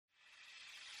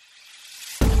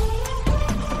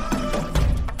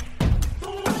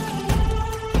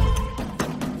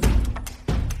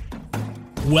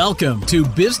Welcome to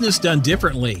Business Done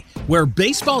Differently, where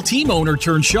baseball team owner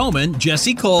turned showman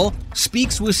Jesse Cole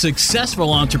speaks with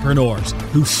successful entrepreneurs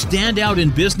who stand out in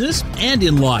business and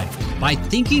in life by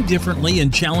thinking differently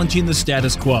and challenging the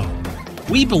status quo.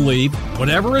 We believe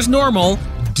whatever is normal,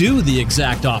 do the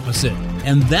exact opposite,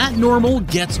 and that normal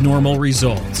gets normal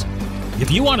results.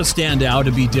 If you want to stand out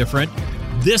and be different,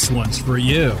 this one's for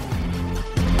you.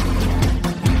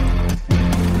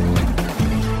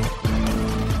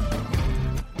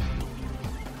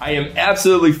 I am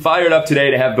absolutely fired up today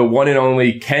to have the one and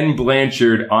only Ken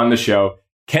Blanchard on the show.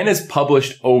 Ken has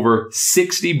published over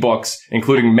 60 books,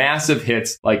 including massive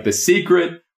hits like The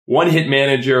Secret, One Hit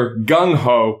Manager, Gung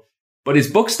Ho. But his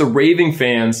books, The Raving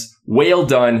Fans, Whale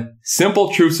Done,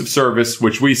 Simple Truths of Service,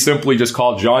 which we simply just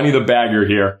call Johnny the Bagger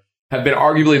here, have been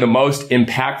arguably the most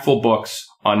impactful books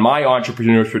on my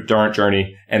entrepreneurship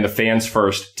journey and the Fans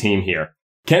First team here.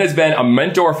 Ken has been a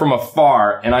mentor from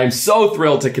afar, and I am so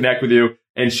thrilled to connect with you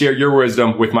and share your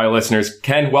wisdom with my listeners.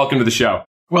 Ken, welcome to the show.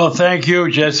 Well, thank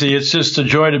you, Jesse. It's just a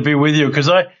joy to be with you because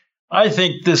I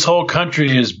think this whole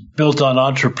country is built on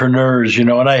entrepreneurs,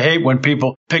 and I hate when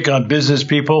people pick on business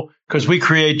people because we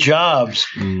create jobs.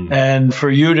 And for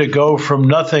you to go from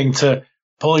nothing to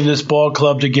pulling this ball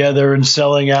club together and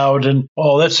selling out and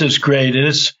that's just great. And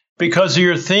it's because of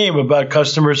your theme about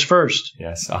customers first.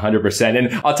 Yes, 100%.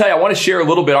 And I'll tell you, I want to share a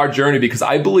little bit our journey because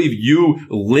I believe you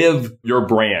live your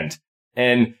brand.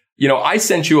 And, I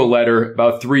sent you a letter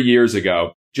about 3 years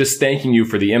ago, just thanking you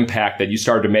for the impact that you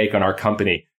started to make on our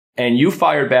company. And you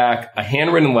fired back a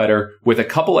handwritten letter with a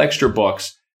couple extra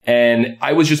books. And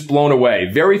I was just blown away.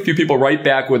 Very few people write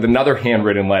back with another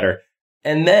handwritten letter.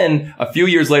 And then a few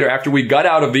years later, after we got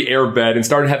out of the airbed and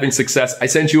started having success, I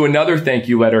sent you another thank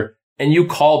you letter and you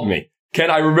called me. Ken,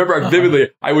 I remember vividly,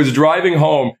 I was driving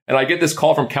home and I get this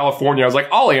call from California. I was like,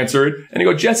 I'll answer it. And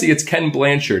you go, Jesse, it's Ken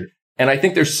Blanchard. And I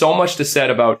think there's so much to said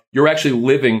about you're actually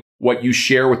living what you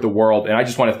share with the world. And I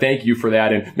just want to thank you for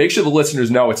that and make sure the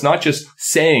listeners know it's not just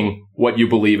saying what you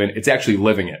believe in, it's actually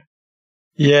living it.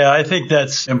 Yeah, I think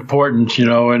that's important,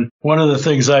 and one of the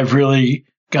things I've really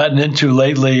gotten into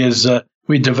lately is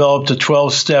we developed a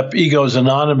 12-step Egos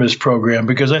Anonymous program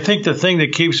because I think the thing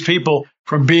that keeps people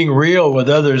from being real with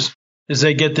others is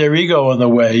they get their ego in the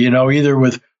way, either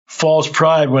with false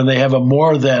pride when they have a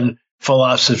more than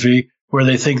philosophy where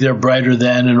they think they're brighter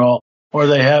than and all, or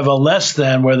they have a less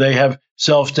than where they have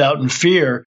self-doubt and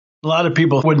fear. A lot of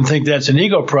people wouldn't think that's an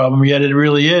ego problem, yet it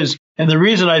really is. And the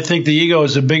reason I think the ego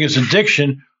is the biggest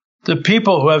addiction, the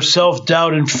people who have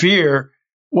self-doubt and fear,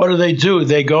 what do?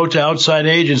 They go to outside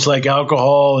agents like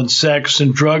alcohol and sex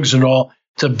and drugs and all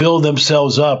to build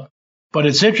themselves up. But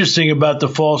it's interesting about the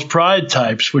false pride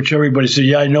types, which everybody says,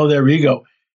 yeah, I know their ego.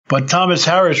 But Thomas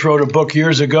Harris wrote a book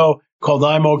years ago called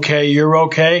I'm Okay, You're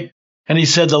Okay. And he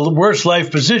said the worst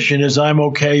life position is I'm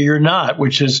okay, you're not,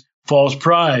 which is false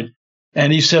pride.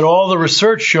 And he said all the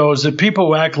research shows that people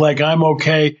who act like I'm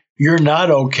okay, you're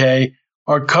not okay,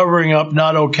 are covering up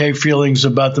not okay feelings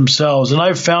about themselves. And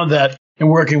I've found that in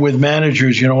working with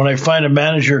managers, when I find a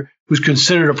manager who's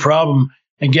considered a problem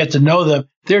and get to know them,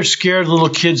 they're scared little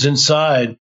kids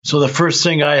inside. So the first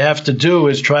thing I have to do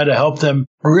is try to help them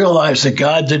realize that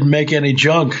God didn't make any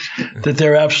junk, that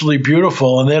they're absolutely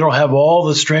beautiful and they don't have all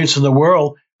the strengths in the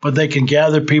world, but they can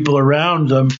gather people around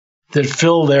them that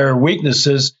fill their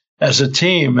weaknesses as a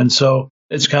team. And so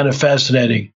it's kind of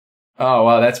fascinating. Oh,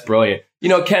 wow. That's brilliant.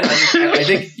 Ken, I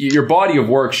think your body of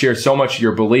work shares so much of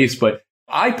your beliefs, but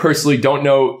I personally don't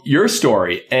know your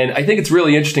story. And I think it's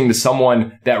really interesting to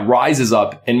someone that rises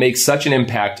up and makes such an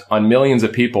impact on millions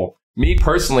of people. Me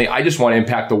personally, I just want to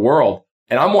impact the world.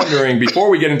 And I'm wondering, before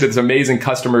we get into this amazing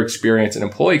customer experience and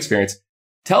employee experience,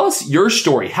 tell us your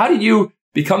story. How did you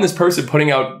become this person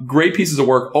putting out great pieces of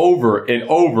work over and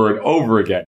over and over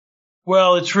again?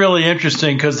 Well, it's really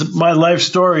interesting because my life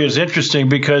story is interesting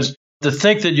because to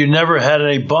think that you never had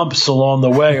any bumps along the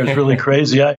way is really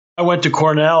crazy. I went to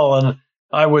Cornell and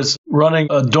I was running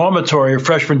a dormitory, a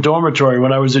freshman dormitory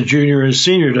when I was a junior and a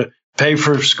senior to pay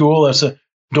for school as a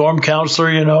dorm counselor,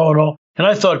 and all. And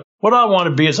I thought, what I want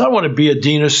to be is I want to be a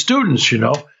dean of students,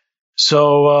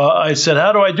 So I said,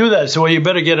 how do I do that? I said, well, you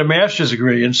better get a master's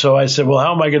degree. And so I said, well,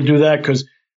 how am I going to do that? Because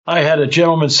I had a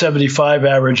gentleman's 75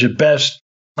 average at best.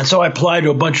 And so I applied to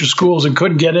a bunch of schools and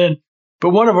couldn't get in. But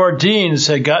one of our deans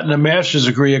had gotten a master's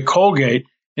degree at Colgate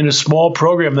in a small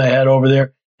program they had over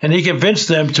there. And he convinced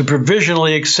them to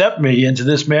provisionally accept me into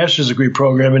this master's degree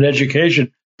program in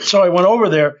education. So I went over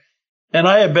there. And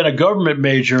I had been a government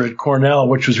major at Cornell,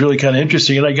 which was really kind of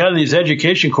interesting. And I got in these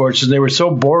education courses, and they were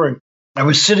so boring. I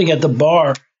was sitting at the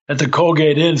bar at the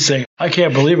Colgate Inn saying, I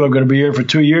can't believe I'm going to be here for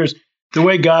 2 years. The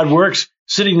way God works,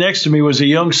 sitting next to me was a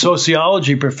young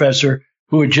sociology professor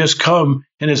who had just come,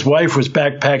 and his wife was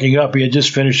backpacking up. He had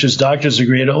just finished his doctor's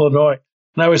degree at Illinois.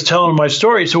 And I was telling him my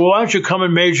story. He said, well, why don't you come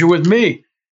and major with me?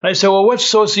 And I said, well, what's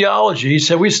sociology? He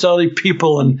said, we study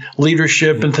people and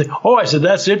leadership and things. Oh, I said,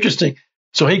 that's interesting.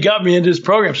 So he got me into his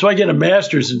program. So I get a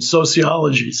master's in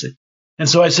sociology. See? And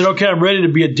so I said, okay, I'm ready to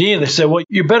be a dean. They said, well,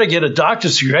 you better get a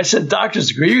doctor's degree. I said, doctor's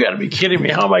degree? You got to be kidding me.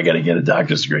 How am I going to get a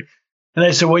doctor's degree? And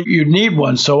they said, well, you need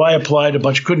one. So I applied a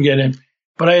bunch, couldn't get in.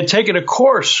 But I had taken a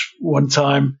course one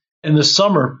time in the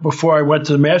summer before I went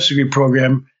to the master's degree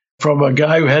program from a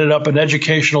guy who headed up an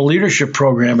educational leadership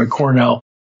program at Cornell.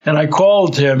 And I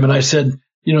called him and I said,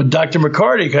 Dr.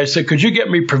 McCarty, I said, could you get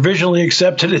me provisionally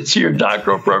accepted into your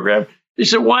doctoral program? He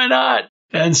said, why not?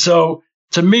 And so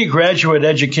to me, graduate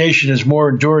education is more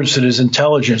endurance than it is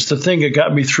intelligence. The thing that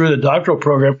got me through the doctoral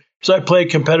program is I played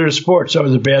competitive sports. I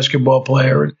was a basketball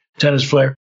player and tennis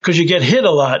player because you get hit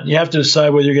a lot and you have to decide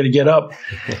whether you're going to get up.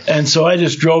 And so I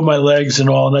just drove my legs and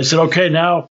all. And I said, okay,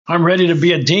 now I'm ready to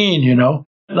be a dean,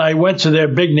 And I went to their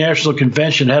big national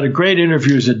convention, had a great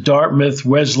interviews at Dartmouth,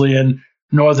 Wesleyan,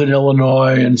 Northern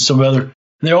Illinois, and some other.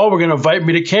 They all were going to invite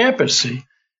me to campus, see.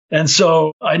 And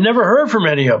so I never heard from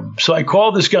any of them. So I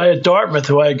called this guy at Dartmouth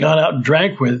who I had gone out and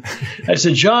drank with. I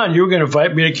said, John, you were going to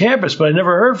invite me to campus, but I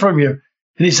never heard from you.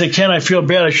 And he said, Ken, I feel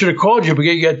bad. I should have called you, but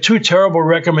you got 2 terrible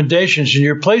recommendations in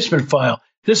your placement file.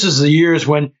 This is the years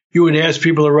when you would ask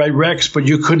people to write recs, but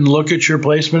you couldn't look at your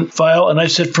placement file. And I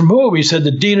said, from whom? He said,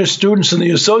 the dean of students and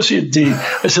the associate dean.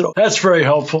 I said, oh, that's very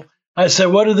helpful. I said,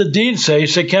 what did the dean say? He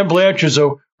said, Ken Blanchard's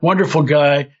a wonderful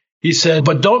guy. He said,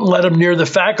 but don't let him near the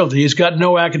faculty. He's got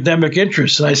no academic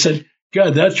interests. And I said,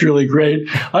 God, that's really great.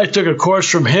 I took a course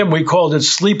from him. We called it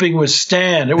Sleeping with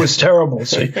Stan. It was terrible.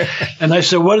 See? And I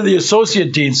said, what did the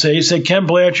associate dean say? He said, Ken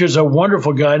Blanchard's a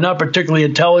wonderful guy, not particularly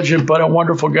intelligent, but a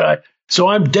wonderful guy. So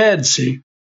I'm dead, see?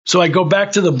 So I go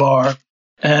back to the bar,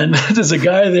 and there's a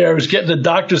guy there who's getting a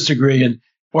doctor's degree in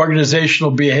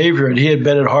organizational behavior, and he had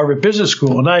been at Harvard Business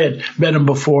School, and I had met him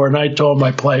before, and I told him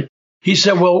my plight. He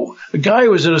said, well, a guy who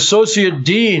was an associate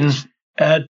dean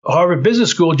at Harvard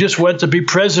Business School just went to be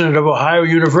president of Ohio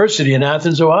University in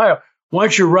Athens, Ohio. Why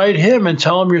don't you write him and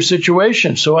tell him your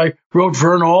situation? So I wrote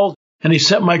Vern Auld, and he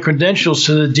sent my credentials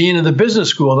to the dean of the business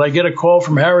school. And I get a call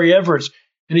from Harry Everett,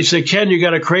 and he said, Ken, you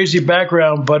got a crazy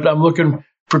background, but I'm looking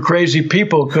for crazy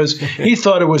people, because he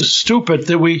thought it was stupid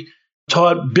that we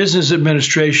taught business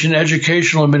administration,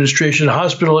 educational administration,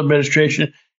 hospital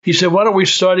administration. He said, why don't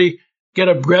we get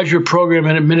a graduate program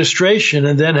in administration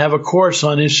and then have a course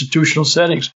on institutional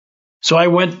settings? So I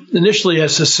went initially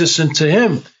as assistant to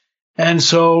him. And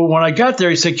so when I got there,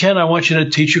 he said, Ken, I want you to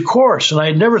teach a course. And I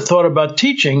had never thought about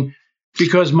teaching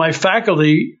because my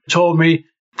faculty told me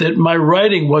that my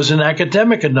writing wasn't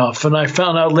academic enough. And I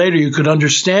found out later you could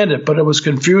understand it, but it was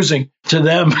confusing to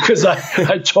them because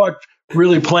I talked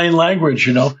really plain language,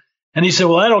 And he said,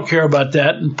 well, I don't care about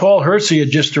that. And Paul Hersey had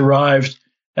just arrived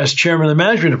as chairman of the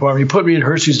management department. He put me in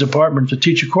Hersey's department to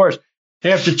teach a course.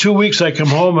 After 2 weeks, I come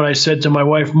home and I said to my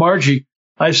wife, Margie,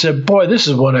 I said, boy, this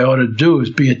is what I ought to do, is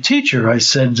be a teacher. I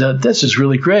said, this is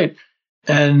really great.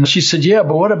 And she said, yeah,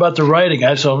 but what about the writing?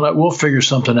 I said, we'll figure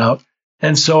something out.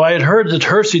 And so I had heard that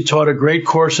Hersey taught a great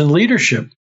course in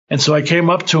leadership. And so I came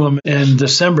up to him in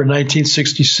December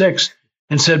 1966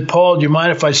 and said, Paul, do you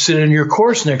mind if I sit in your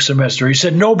course next semester? He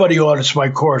said, nobody audits my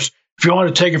course. If you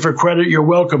want to take it for credit, you're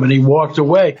welcome. And he walked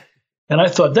away. And I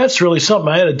thought, that's really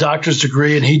something. I had a doctor's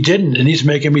degree and he didn't, and he's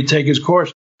making me take his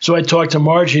course. So I talked to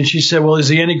Margie and she said, well, is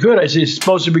he any good? I said, he's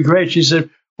supposed to be great. She said,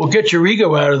 well, get your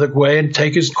ego out of the way and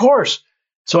take his course.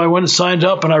 So I went and signed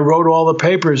up and I wrote all the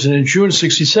papers. And in June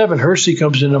 67, Hersey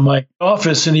comes into my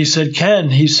office and he said,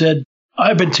 Ken, he said,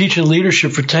 I've been teaching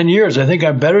leadership for 10 years. I think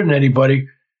I'm better than anybody.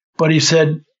 But he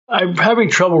said, I'm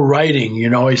having trouble writing.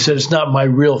 He said, it's not my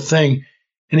real thing.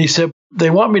 And he said,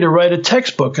 they want me to write a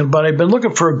textbook. But I've been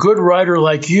looking for a good writer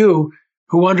like you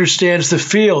who understands the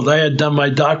field. I had done my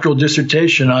doctoral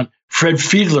dissertation on Fred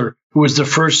Fiedler, who was the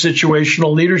first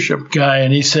situational leadership guy.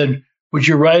 And he said, would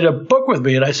you write a book with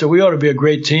me? And I said, we ought to be a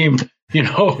great team.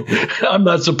 I'm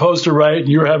not supposed to write and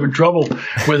you're having trouble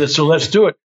with it. So let's do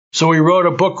it. So we wrote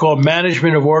a book called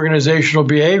Management of Organizational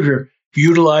Behavior,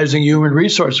 Utilizing Human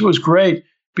Resources. It was great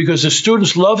because the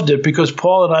students loved it because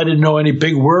Paul and I didn't know any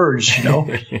big words,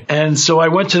 And so I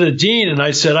went to the dean and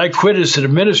I said, I quit as an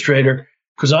administrator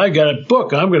because I got a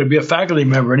book. I'm going to be a faculty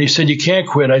member. And he said, you can't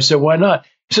quit. I said, why not?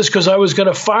 He says, because I was going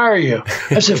to fire you.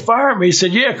 I said, fire me? He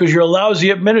said, yeah, because you're a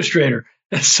lousy administrator.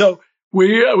 And so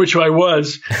which I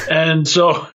was. And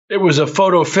so it was a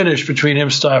photo finish between him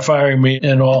firing me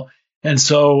and all. And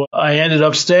so I ended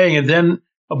up staying. And then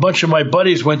a bunch of my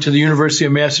buddies went to the University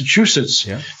of Massachusetts,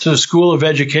 to the School of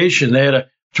Education. They had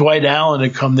Dwight Allen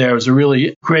had come there. It was a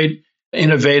really great,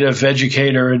 innovative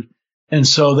educator. And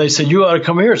so they said, you ought to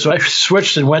come here. So I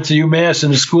switched and went to UMass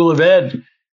in the School of Ed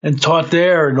and taught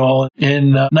there and all.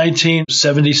 In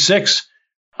 1976,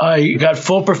 I got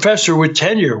full professor with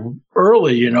tenure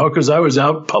early, because I was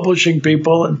out publishing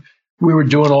people and we were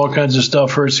doing all kinds of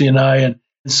stuff, Hersey and I. And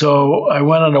so I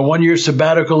went on a 1-year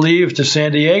sabbatical leave to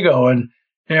San Diego. And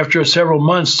after several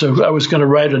months, I was going to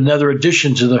write another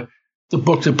edition to the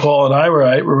book that Paul and I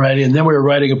were writing. And then we were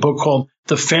writing a book called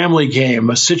The Family Game,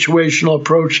 a situational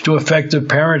approach to effective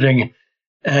parenting.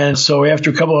 And so after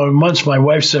a couple of months, my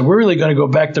wife said, we're really going to go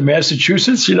back to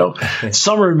Massachusetts.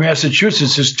 Summer in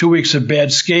Massachusetts is 2 weeks of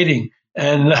bad skating.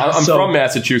 And I'm from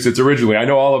Massachusetts originally. I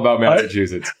know all about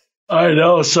Massachusetts. I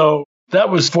know. So that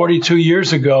was 42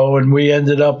 years ago. And we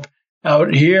ended up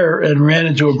out here and ran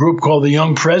into a group called the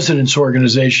Young Presidents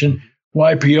Organization,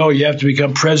 YPO. You have to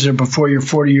become president before you're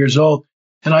 40 years old.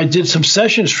 And I did some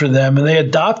sessions for them and they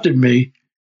adopted me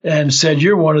and said,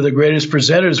 you're one of the greatest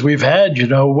presenters we've had.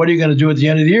 What are you going to do at the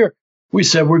end of the year? We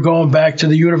said, we're going back to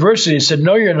the university. He said,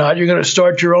 no, you're not. You're going to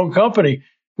start your own company.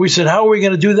 We said, how are we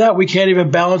going to do that? We can't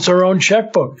even balance our own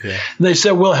checkbook. Yeah. And they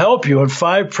said, we'll help you. And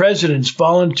 5 presidents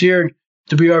volunteered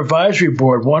to be our advisory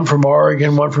board, one from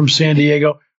Oregon, one from San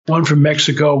Diego, one from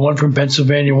Mexico, one from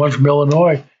Pennsylvania, one from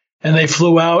Illinois. And they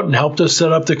flew out and helped us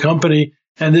set up the company.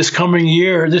 And this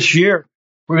year,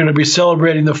 we're going to be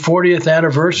celebrating the 40th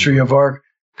anniversary of our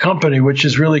company, which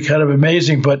is really kind of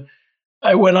amazing. But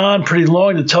I went on pretty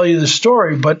long to tell you the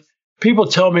story, but people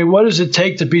tell me, what does it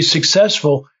take to be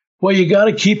successful? Well, you got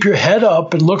to keep your head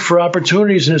up and look for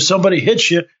opportunities. And if somebody hits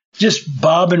you, just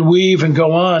bob and weave and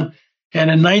go on. And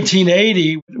in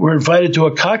 1980, we're invited to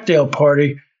a cocktail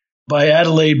party by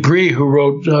Adelaide Bree, who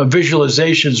wrote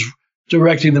Visualizations,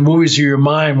 directing the movies of your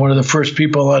mind, one of the first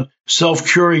people on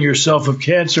self-curing yourself of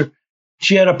cancer.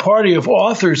 She had a party of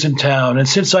authors in town. And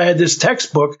since I had this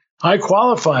textbook, I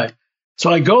qualified.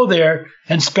 So I go there,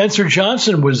 and Spencer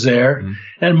Johnson was there,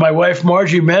 and my wife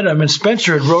Margie met him, and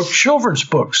Spencer had wrote children's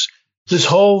books, this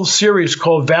whole series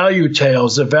called Value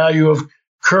Tales, the value of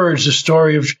courage, the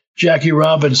story of Jackie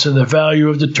Robinson, the value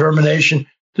of determination,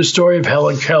 the story of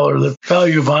Helen Keller, the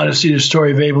value of honesty, the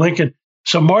story of Abe Lincoln.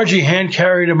 So Margie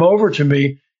hand-carried him over to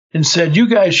me and said, you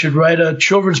guys should write a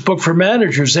children's book for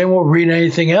managers. They won't read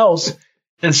anything else.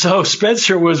 And so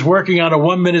Spencer was working on a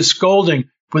 1-minute scolding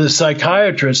with a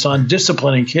psychiatrist on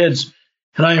disciplining kids.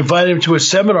 And I invited him to a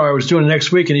seminar I was doing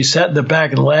next week, and he sat in the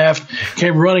back and laughed,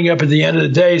 came running up at the end of the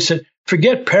day, said,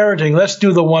 forget parenting, let's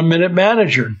do the 1-minute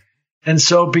manager. And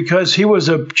so because he was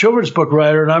a children's book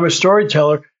writer and I'm a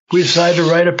storyteller, we decided to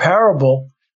write a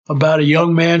parable about a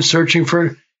young man searching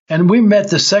for, and we met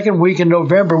the second week in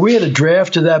November. We had a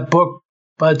draft of that book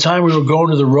by the time we were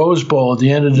going to the Rose Bowl at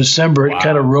the end of December. It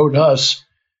kind of wrote us.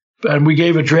 And we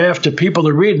gave a draft to people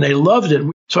to read, and they loved it.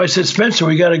 So I said, Spencer,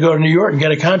 we got to go to New York and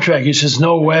get a contract. He says,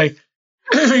 no way.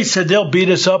 He said, they'll beat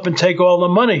us up and take all the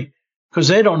money because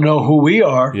they don't know who we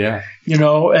are. Yeah.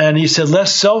 And he said,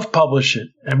 let's self-publish it.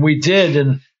 And we did.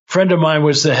 And a friend of mine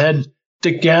was the head,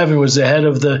 Dick Gavin was the head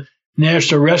of the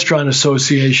National Restaurant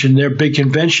Association, their big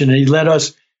convention. And he let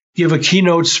us give a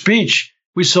keynote speech.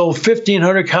 We sold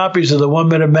 1,500 copies of the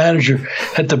 1-Minute Manager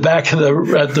at the back of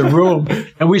the room,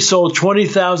 and we sold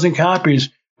 20,000 copies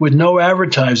with no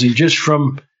advertising, just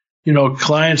from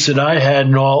clients that I had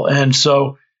and all. And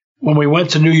so when we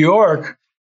went to New York,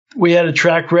 we had a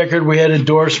track record, we had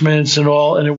endorsements and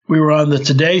all, and we were on the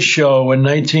Today Show in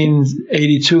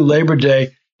 1982, Labor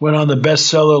Day, went on the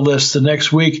bestseller list the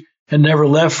next week, and never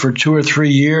left for 2 or 3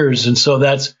 years. And so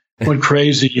that's went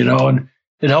crazy, and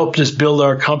it helped us build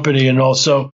our company. And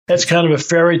also, that's kind of a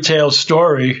fairy tale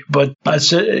story. But I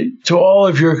said to all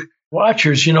of your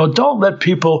watchers, don't let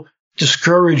people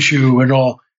discourage you and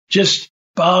all. Just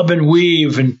bob and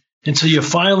weave until you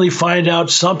finally find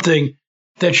out something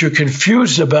that you're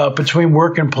confused about between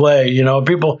work and play.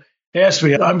 People ask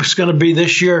me, I'm just going to be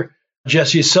this year,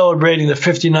 Jesse, celebrating the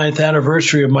 59th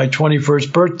anniversary of my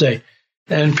 21st birthday.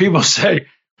 And people say,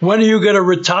 when are you going to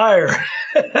retire?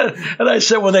 And I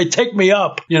said, when they take me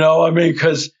up,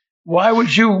 because why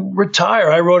would you retire?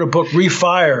 I wrote a book,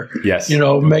 Refire. Yes.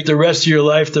 Make the rest of your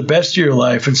life the best of your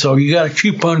life. And so you got to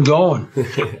keep on going.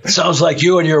 It sounds like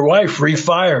you and your wife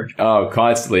refired. Oh,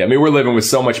 constantly. I mean, we're living with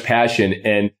so much passion.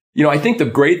 And, I think the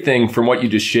great thing from what you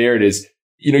just shared is,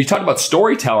 you talked about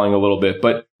storytelling a little bit,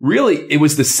 but really it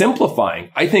was the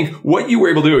simplifying. I think what you were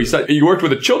able to do, you said you worked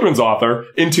with a children's author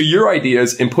into your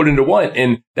ideas and put into one.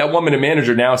 And that 1-Minute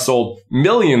Manager now sold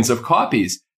millions of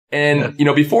copies. And,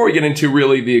 before we get into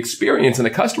really the experience and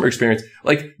the customer experience,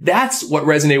 like that's what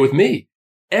resonated with me.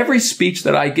 Every speech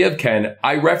that I give, Ken,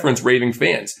 I reference raving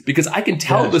fans because I can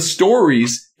tell the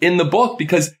stories in the book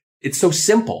because it's so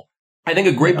simple. I think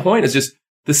a great point is just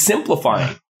the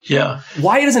simplifying. Yeah.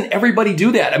 Why doesn't everybody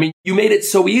do that? I mean, you made it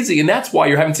so easy and that's why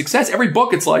you're having success. Every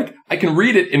book, it's like I can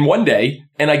read it in one day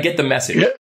and I get the message. Yeah.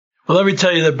 Well, let me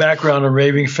tell you the background of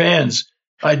raving fans.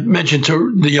 I mentioned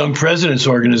to the Young Presidents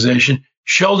Organization,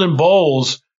 Sheldon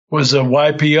Bowles was a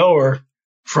YPOer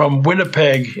from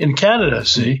Winnipeg in Canada,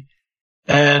 see?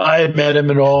 And I had met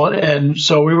him and all. And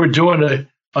so we were doing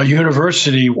a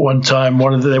university one time,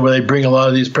 where they bring a lot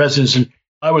of these presidents. And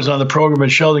I was on the program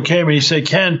and Sheldon came and he said,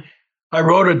 Ken, I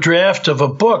wrote a draft of a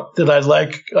book that I'd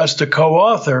like us to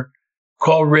co-author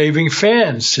called Raving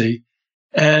Fans, see?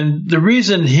 And the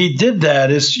reason he did that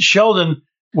is Sheldon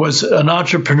was an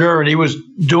entrepreneur and he was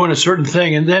doing a certain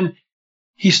thing. And then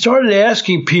he started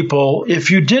asking people,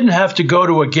 if you didn't have to go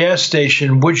to a gas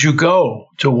station, would you go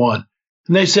to one?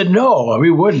 And they said, no, we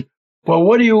wouldn't. Well,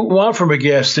 what do you want from a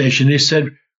gas station? He said,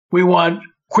 we want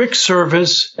quick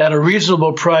service at a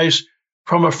reasonable price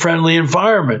from a friendly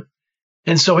environment.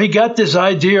 And so he got this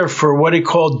idea for what he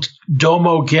called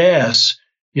Domo Gas,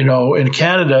 in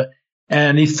Canada.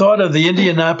 And he thought of the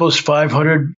Indianapolis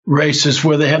 500 races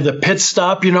where they have the pit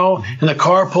stop, and the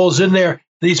car pulls in there.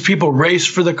 These people race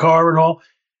for the car and all.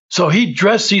 So he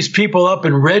dressed these people up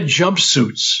in red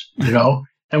jumpsuits,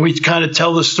 and we kind of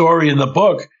tell the story in the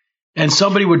book. And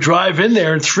somebody would drive in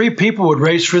there and 3 people would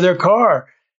race for their car.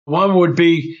 One would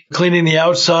be cleaning the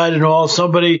outside and all.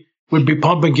 Somebody would be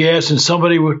pumping gas and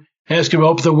somebody would ask him to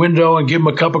open the window and give him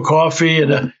a cup of coffee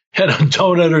and a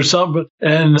donut or something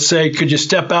and say, could you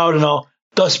step out and I'll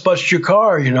dust bust your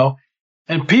car,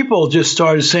 And people just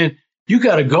started saying, you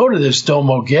got to go to this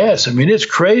Domo Gas. I mean, it's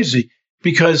crazy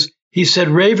because he said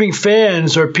raving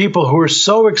fans are people who are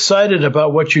so excited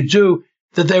about what you do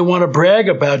that they want to brag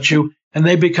about you and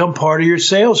they become part of your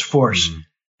sales force. Mm-hmm.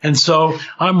 And so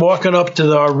I'm walking up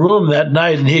to our room that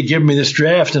night and he had given me this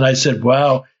draft and I said,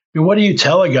 wow, what do you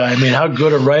tell a guy? I mean, how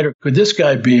good a writer could this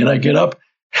guy be? And I get up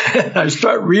and I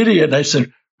start reading it and I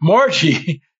said,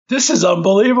 Margie, this is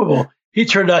unbelievable. He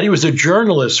turned out he was a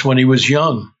journalist when he was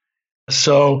young.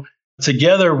 So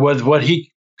together with what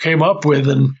he came up with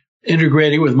and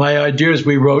integrating with my ideas,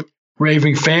 we wrote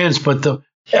Raving Fans. But the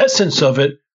essence of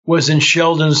it was in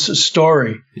Sheldon's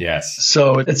story. Yes.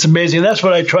 So it's amazing. That's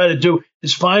what I try to do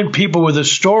is find people with a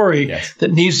story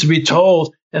that needs to be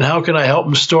told. And how can I help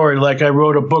them story? Like I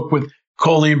wrote a book with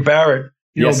Colleen Barrett,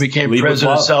 became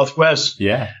president of Southwest.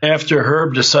 Yeah. After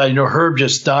Herb decided, Herb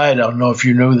just died. I don't know if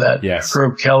you knew that. Yes.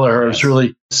 Herb Kelleher. It was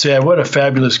really sad. What a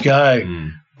fabulous guy.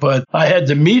 Mm. But I had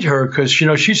to meet her because,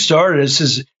 she started as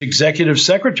his executive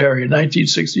secretary in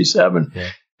 1967. Yeah.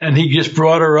 And he just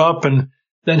brought her up and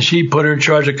then she put her in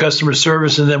charge of customer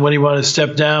service. And then when he wanted to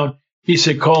step down, he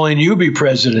said, Colleen, you be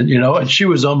president, and she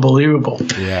was unbelievable.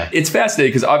 Yeah. It's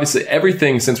fascinating because obviously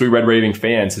everything since we read Raving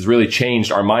Fans has really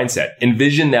changed our mindset.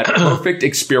 Envision that perfect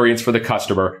experience for the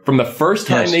customer from the first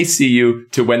time they see you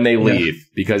to when they leave,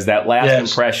 because that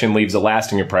last impression leaves a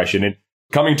lasting impression. And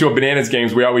coming to a Bananas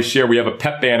games, we always share, we have a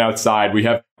pep band outside. We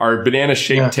have our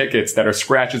banana-shaped tickets that are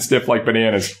scratch and stiff like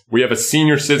bananas. We have a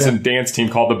senior citizen dance team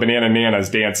called the Banana Nanas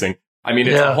dancing. I mean,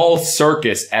 it's a whole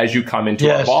circus as you come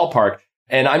into our ballpark.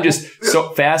 And I'm just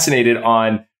so fascinated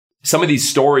on some of these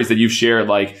stories that you've shared,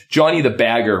 like Johnny the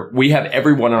Bagger. We have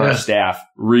everyone on our staff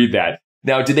read that.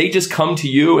 Now, did they just come to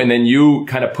you and then you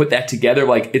kind of put that together?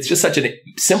 Like, it's just such a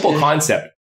simple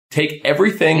concept. Take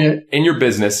everything in your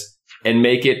business and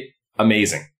make it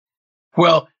amazing.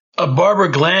 Well,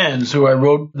 Barbara Glanz, who I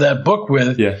wrote that book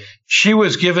with, she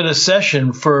was given a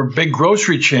session for a big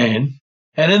grocery chain.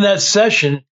 And in that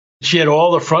session, she had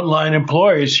all the frontline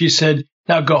employees. She said,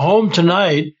 now go home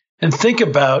tonight and think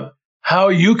about how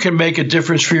you can make a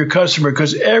difference for your customer,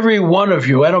 because every one of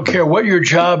you, I don't care what your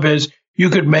job is, you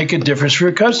could make a difference for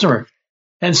your customer.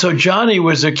 And so Johnny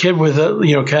was a kid with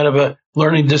a, kind of a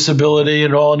learning disability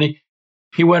and all. And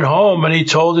he went home and he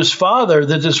told his father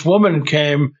that this woman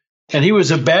came and he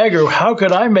was a bagger. How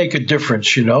could I make a difference?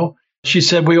 She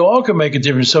said, we all can make a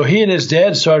difference. So he and his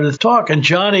dad started to talk, and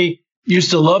Johnny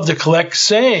used to love to collect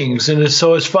sayings. And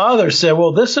so his father said,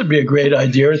 well, this would be a great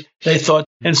idea. They thought.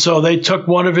 And so they took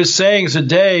one of his sayings a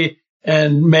day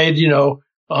and made,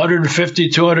 150,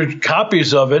 200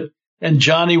 copies of it. And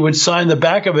Johnny would sign the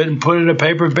back of it and put it in a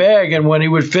paper bag. And when he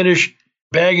would finish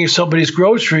bagging somebody's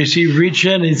groceries, he'd reach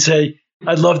in and say,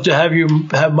 I'd love to have you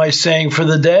have my saying for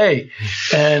the day.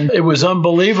 And it was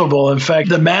unbelievable. In fact,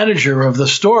 the manager of the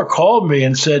store called me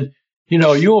and said,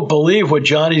 you won't believe what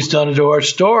Johnny's done to our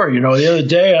store. The other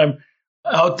day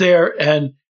out there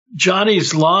and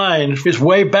Johnny's line is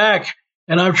way back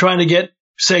and I'm trying to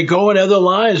say, go in other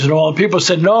lines and all. And people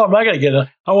said, no, I'm not going to get it.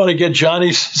 I want to get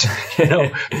Johnny's,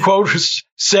 quote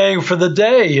saying for the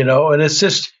day, and it's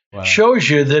just shows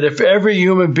you that if every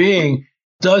human being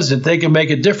does it, they can make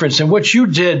a difference. And what you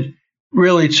did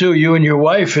really too, you and your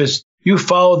wife, is you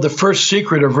followed the first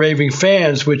secret of raving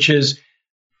fans, which is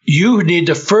you need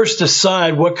to first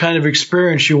decide what kind of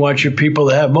experience you want your people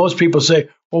to have. Most people say,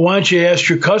 well, why don't you ask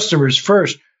your customers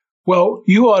first? Well,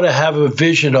 you ought to have a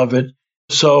vision of it.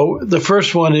 So the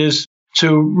first one is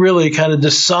to really kind of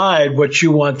decide what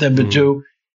you want them to do.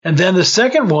 And then the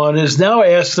second one is now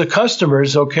ask the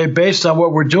customers, okay, based on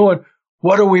what we're doing,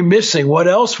 what are we missing? What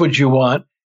else would you want?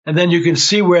 And then you can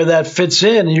see where that fits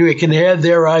in and you can add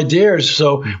their ideas.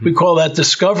 So we call that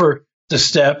discover the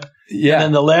step. Yeah. And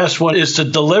then the last one is to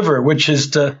deliver, which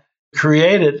is to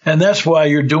create it. And that's why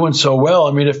you're doing so well.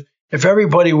 I mean, if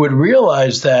everybody would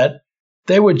realize that,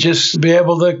 they would just be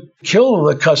able to kill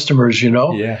the customers,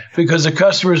 because the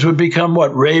customers would become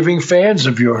raving fans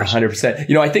of yours.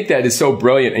 100%. I think that is so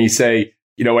brilliant. And you say,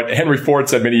 what Henry Ford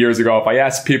said many years ago, if I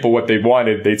asked people what they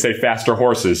wanted, they'd say faster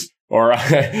horses. Or,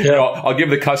 I'll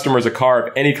give the customers a car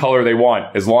of any color they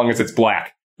want, as long as it's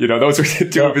black. Those are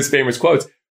two of his famous quotes.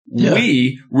 Yeah.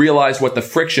 We realized what the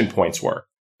friction points were.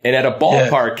 And at a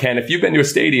ballpark, Ken, if you've been to a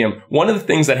stadium, one of the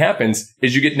things that happens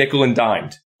is you get nickel and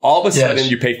dimed. All of a sudden,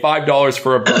 you pay $5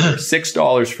 for a burger,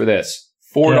 $6 for this,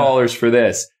 $4 for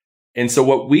this. And so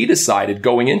what we decided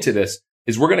going into this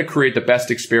is we're going to create the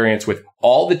best experience with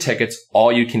all the tickets,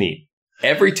 all you can eat.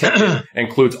 Every ticket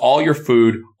includes all your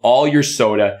food, all your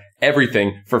soda,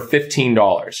 everything for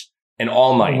 $15 and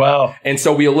all night. Wow. And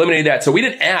so we eliminated that. So we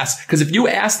didn't ask, because if you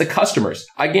ask the customers,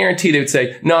 I guarantee they would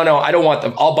say, no, I don't want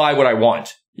them. I'll buy what I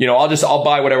want. I'll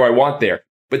buy whatever I want there.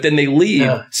 But then they leave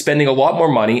spending a lot more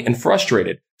money and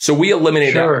frustrated. So we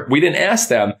eliminated that. We didn't ask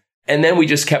them. And then we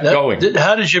just kept going.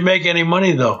 How did you make any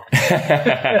money, though?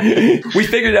 We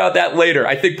figured out that later.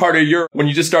 I think part of when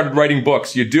you just started writing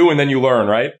books, you do and then you learn,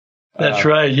 right? That's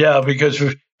right. Yeah, because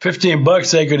for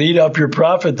 $15, they could eat up your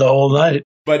profit the whole night.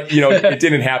 But, it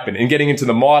didn't happen. And getting into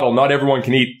the model, not everyone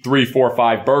can eat 3, 4,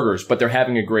 5 burgers, but they're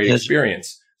having a great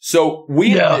experience. So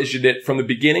we envisioned it from the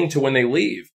beginning to when they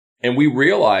leave. And we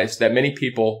realized that many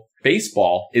people,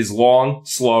 baseball is long,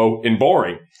 slow, and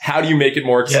boring. How do you make it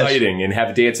more exciting and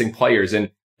have dancing players?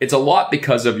 And it's a lot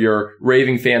because of your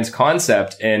raving fans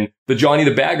concept and the Johnny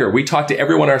the Bagger. We talk to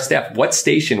everyone on our staff. What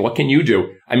station? What can you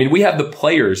do? I mean, we have the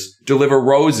players deliver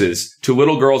roses to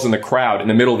little girls in the crowd in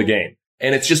the middle of the game.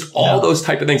 And it's just all those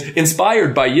type of things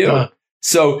inspired by you.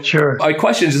 So my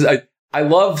question is, I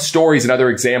love stories and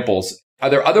other examples. Are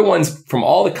there other ones from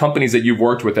all the companies that you've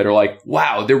worked with that are like,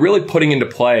 wow, they're really putting into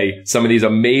play some of these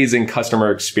amazing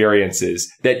customer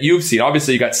experiences that you've seen?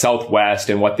 Obviously, you got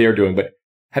Southwest and what they're doing, but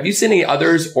have you seen any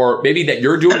others or maybe that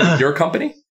you're doing with your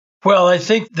company? Well, I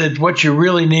think that what you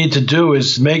really need to do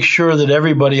is make sure that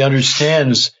everybody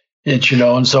understands it,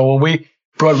 And so when we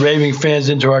brought raving fans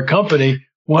into our company,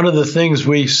 one of the things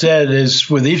we said is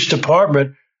with each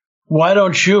department, why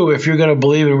don't you, if you're going to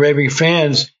believe in raving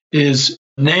fans, is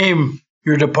name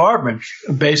your department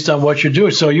based on what you're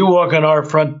doing. So you walk on our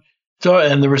front door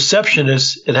and the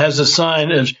receptionist, it has a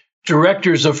sign as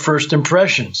directors of first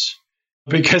impressions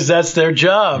because that's their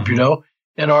job,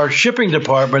 In our shipping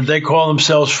department, they call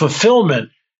themselves fulfillment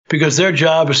because their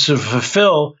job is to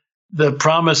fulfill the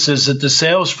promises that the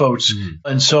sales folks.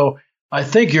 And so I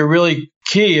think you're really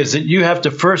key is that you have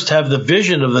to first have the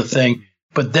vision of the thing,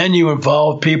 but then you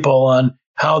involve people on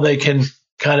how they can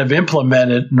kind of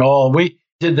implement it and all. We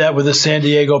did that with the San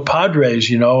Diego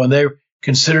Padres, and they're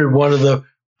considered one of the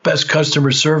best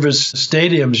customer service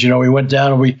stadiums. We went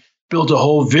down and we built a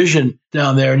whole vision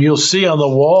down there, and you'll see on the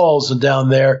walls down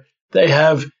there, they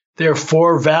have their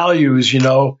 4 values, in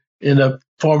a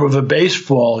form of a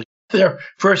baseball. Their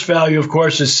first value, of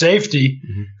course, is safety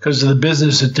because of the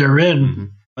business that they're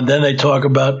in. And then they talk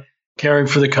about caring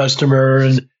for the customer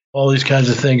and all these kinds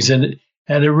of things. And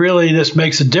it really, this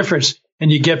makes a difference.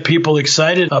 And you get people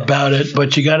excited about it,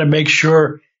 but you got to make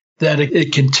sure that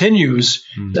it continues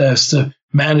as the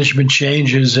management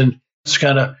changes. And it's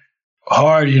kind of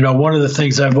hard. One of the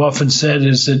things I've often said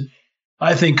is that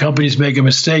I think companies make a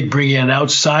mistake bringing an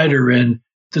outsider in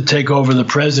to take over the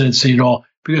presidency and all,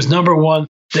 because number one,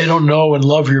 they don't know and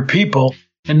love your people.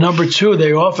 And number two,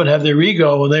 they often have their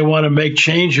ego and they want to make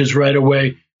changes right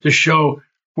away to show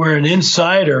where an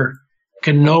insider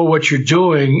can know what you're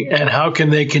doing and how can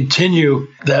they continue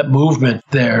that movement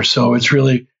there. So it's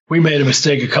really, we made a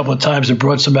mistake a couple of times and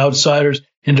brought some outsiders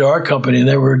into our company and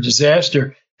they were a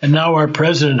disaster. And now our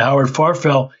president, Howard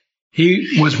Farfel,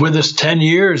 he was with us 10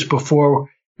 years before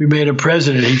we made him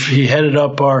president. He headed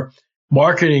up our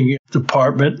marketing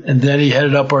department, and then he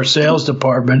headed up our sales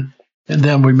department, and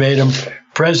then we made him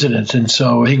president. And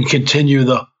so he can continue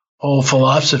the whole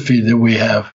philosophy that we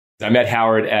have. I met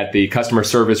Howard at the customer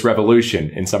service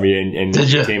revolution, and some of you and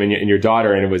came in your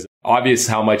daughter, and it was obvious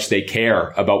how much they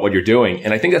care about what you're doing.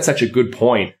 And I think that's such a good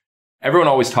point. Everyone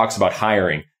always talks about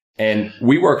hiring, and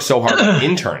we work so hard with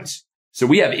interns. So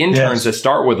we have interns that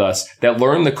start with us that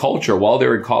learn the culture while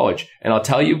they're in college. And I'll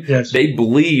tell you, they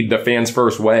bleed the fans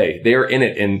first way. They're in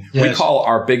it. And we call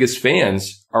our biggest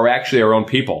fans are actually our own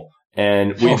people.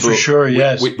 And we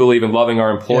believe in loving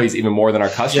our employees even more than our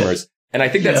customers. And I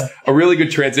think that's a really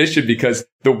good transition, because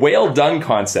the well done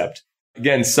concept,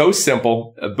 again, so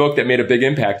simple, a book that made a big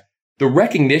impact. The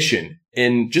recognition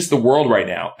in just the world right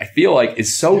now, I feel like,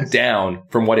 is so down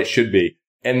from what it should be.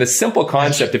 And the simple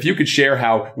concept, if you could share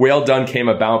how well done came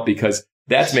about, because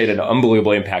that's made an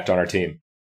unbelievable impact on our team.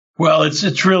 Well,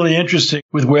 it's really interesting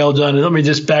with well done. Let me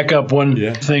just back up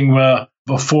one thing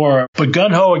before. But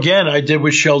Gun Ho, again, I did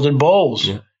with Sheldon Bowles,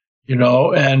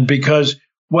 and because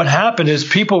what happened is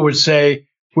people would say,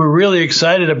 we're really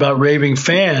excited about raving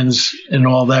fans and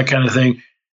all that kind of thing.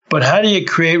 But how do you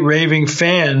create raving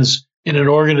fans in an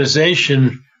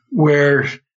organization where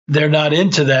they're not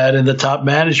into that and the top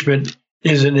management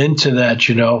isn't into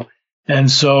that, And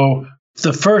so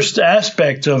the first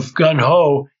aspect of Gun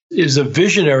Ho is a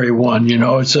visionary one,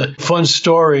 It's a fun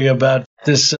story about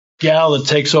this gal that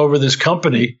takes over this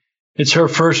company. It's her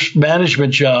first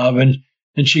management job, and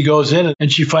she goes in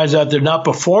and she finds out they're not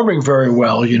performing very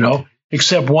well,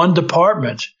 except one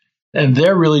department, and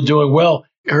they're really doing well.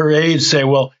 Her aides say,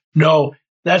 well, no,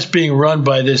 that's being run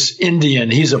by this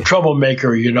Indian. He's a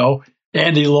troublemaker,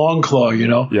 Andy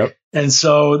Longclaw, Yep. And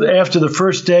so after the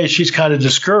first day, she's kind of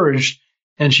discouraged,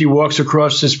 and she walks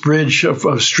across this bridge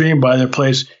of stream by their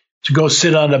place to go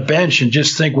sit on a bench and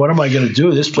just think, what am I going to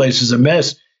do? This place is a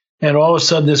mess. And all of a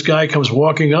sudden, this guy comes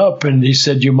walking up, and he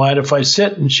said, do you mind if I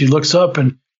sit? And she looks up,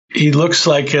 and he looks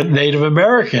like a Native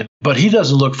American, but he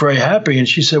doesn't look very happy. And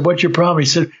she said, what's your problem? He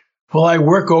said, well, I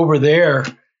work over there.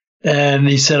 And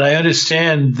he said, I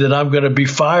understand that I'm going to be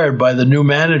fired by the new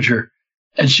manager.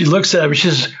 And she looks at him and she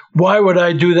says, why would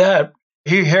I do that?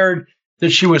 He heard that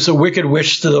she was the Wicked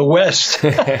Witch to the West.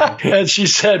 And she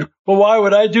said, well, why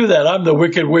would I do that? I'm the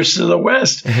Wicked Witch to the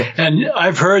West. And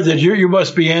I've heard that you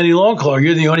must be Andy Longclaw.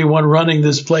 You're the only one running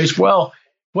this place well.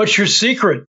 What's your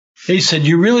secret? He said,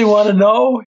 you really want to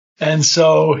know? And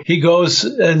so he goes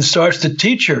and starts to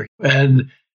teach her.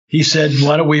 And he said,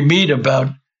 why don't we meet about,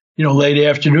 late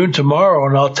afternoon tomorrow,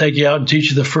 and I'll take you out and teach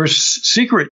you the first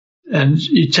secret. And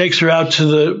he takes her out to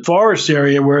the forest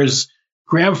area where his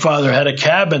grandfather had a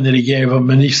cabin that he gave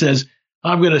him. And he says,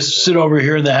 I'm going to sit over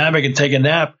here in the hammock and take a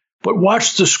nap, but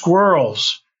watch the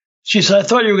squirrels. She said, I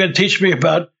thought you were going to teach me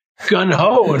about Gun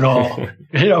Ho and all.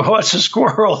 Watch the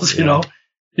squirrels,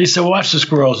 He said, watch the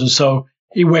squirrels. And so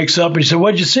he wakes up and he said,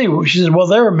 what'd you see? She said, well,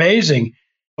 they're amazing.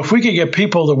 If we could get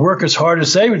people to work as hard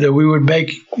as they do, we would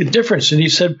make a difference. And he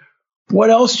said, what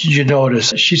else did you notice?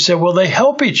 She said, well, they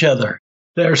help each other.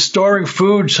 They're storing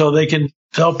food so they can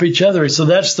help each other. So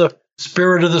that's the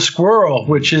spirit of the squirrel,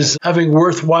 which is having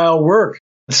worthwhile work.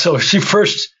 So she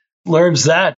first learns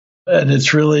that, and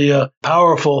it's really a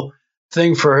powerful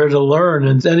thing for her to learn.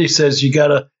 And then he says, you got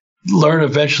to learn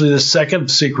eventually the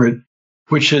second secret,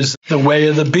 which is the way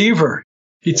of the beaver.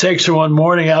 He takes her one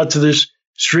morning out to this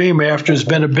stream after there's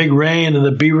been a big rain and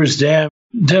the beaver's dam.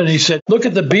 Then he said, look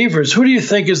at the beavers. Who do you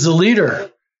think is the leader?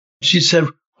 She said,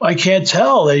 I can't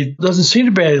tell. There doesn't seem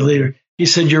to be any leader. He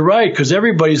said, you're right, because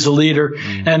everybody's a leader.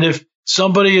 And if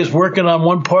somebody is working on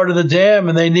one part of the dam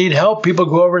and they need help, people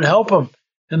go over and help them.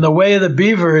 And the way of the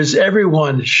beaver is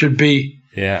everyone should be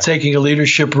taking a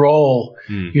leadership role,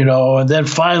 And then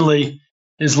finally,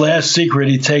 his last secret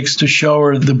he takes to show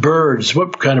her the birds.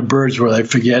 What kind of birds were they? I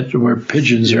forget. Were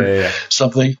pigeons or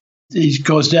something. He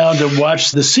goes down to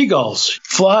watch the seagulls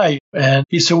fly. And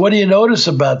he said, what do you notice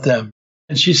about them?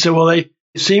 And she said, well, they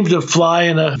seem to fly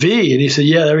in a V. And he said,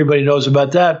 yeah, everybody knows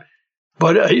about that.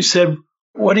 But he said,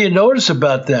 what do you notice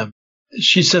about them?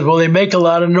 She said, well, they make a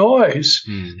lot of noise.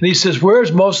 And he says,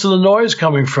 where's most of the noise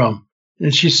coming from?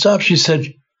 And she stopped. She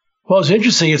said, well, it's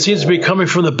interesting. It seems to be coming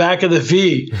from the back of the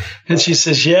V. And she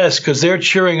says, yes, because they're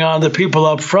cheering on the people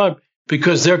up front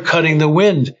because they're cutting the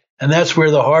wind. And that's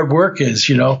where the hard work is,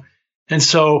 And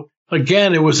so,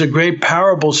 again, it was a great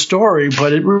parable story,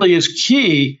 but it really is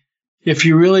key. If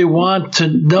you really want to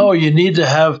know, you need to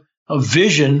have a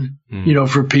vision,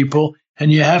 for people,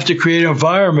 and you have to create an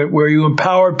environment where you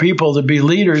empower people to be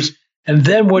leaders. And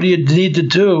then what do you need to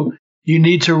do? You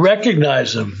need to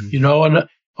recognize them, And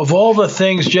of all the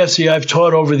things, Jesse, I've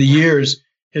taught over the years,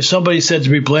 if somebody said to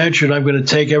me, Blanchard, I'm going to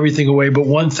take everything away but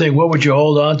one thing, what would you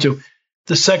hold on to?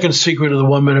 The second secret of the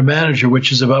 1 minute manager,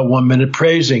 which is about 1 minute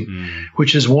praising,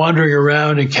 which is wandering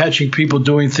around and catching people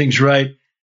doing things right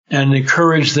and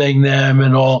encouraging them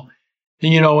and all.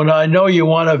 And, and I know you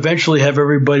want to eventually have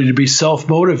everybody to be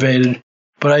self-motivated,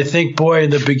 but I think, boy,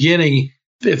 in the beginning,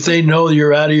 if they know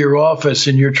you're out of your office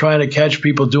and you're trying to catch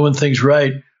people doing things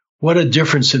right, what a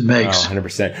difference it makes.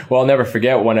 100%. Well, I'll never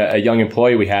forget when a young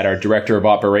employee we had, our director of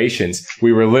operations,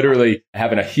 we were literally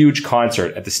having a huge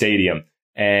concert at the stadium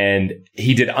and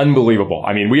he did unbelievable.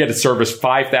 I mean, we had to service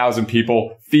 5,000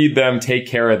 people, feed them, take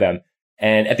care of them.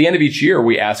 And at the end of each year,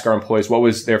 we ask our employees what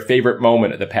was their favorite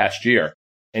moment of the past year.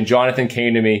 And Jonathan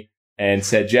came to me and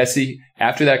said, Jesse,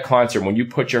 after that concert, when you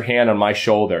put your hand on my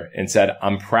shoulder and said,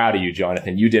 I'm proud of you,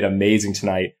 Jonathan, you did amazing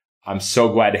tonight. I'm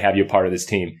so glad to have you a part of this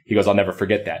team. He goes, I'll never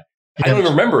forget that. I don't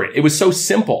even remember it. It was so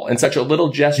simple and such a little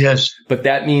gesture, yes, but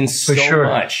that means so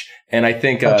much. And I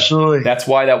think that's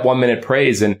why that 1 minute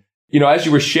praise. And, as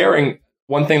you were sharing,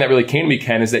 one thing that really came to me,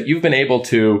 Ken, is that you've been able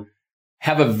to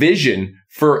have a vision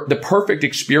for the perfect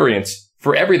experience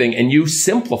for everything, and you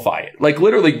simplify it, like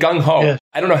literally gung ho. Yeah.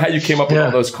 I don't know how you came up with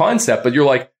all those concepts, but you're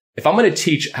like, if I'm going to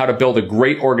teach how to build a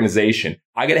great organization,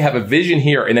 I got to have a vision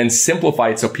here and then simplify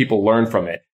it so people learn from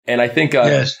it. And I think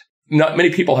not many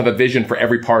people have a vision for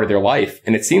every part of their life.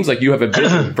 And it seems like you have a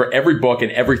vision for every book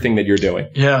and everything that you're doing.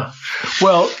 Yeah.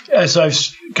 Well, as I've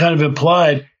kind of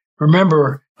implied,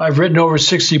 remember, I've written over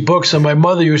 60 books, and my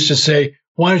mother used to say,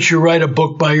 why don't you write a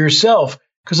book by yourself?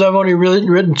 Because I've only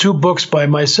written 2 books by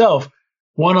myself.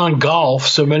 One on golf,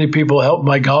 so many people helped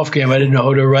my golf game. I didn't know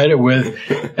who to write it with.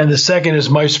 And the second is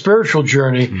my spiritual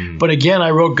journey. But again,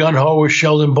 I wrote Gun Ho with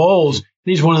Sheldon Bowles.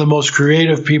 He's one of the most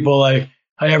creative people I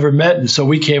ever met. And so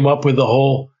we came up with the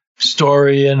whole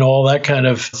story and all that kind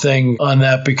of thing on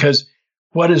that, because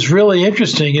what is really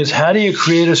interesting is how do you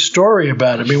create a story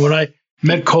about it? I mean, when I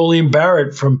met Colleen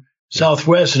Barrett from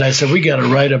Southwest, and I said, we got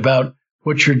to write about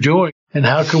what you're doing and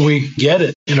how can we get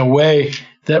it in a way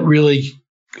that really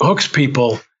hooks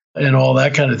people and all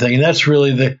that kind of thing. And that's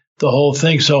really the whole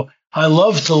thing. So I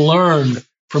love to learn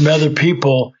from other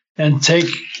people and take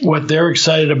what they're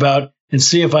excited about and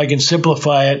see if I can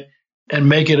simplify it and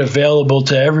make it available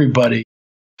to everybody.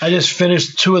 I just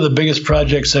finished 2 of the biggest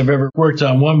projects I've ever worked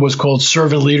on. One was called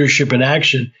Servant Leadership in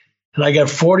Action. And I got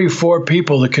 44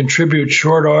 people to contribute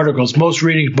short articles. Most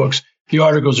reading books, the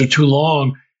articles are too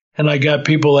long. And I got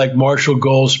people like Marshall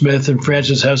Goldsmith and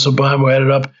Frances Hesselbein, who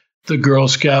headed up the Girl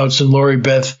Scouts, and Lori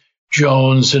Beth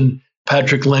Jones and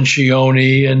Patrick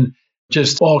Lencioni, and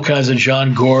just all kinds of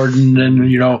John Gordon,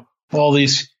 and, all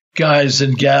these guys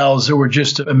and gals that were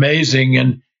just amazing.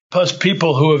 And plus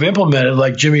people who have implemented,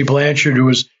 like Jimmy Blanchard, who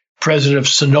was president of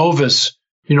Synovus,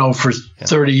 for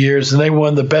 30 years. And they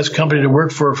won the best company to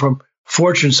work for from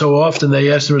Fortune so often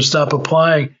they asked him to stop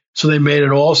applying. So they made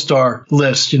an all-star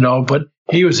list, but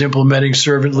he was implementing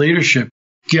servant leadership.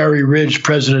 Gary Ridge,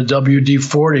 president of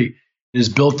WD-40, has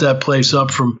built that place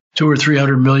up from 200 or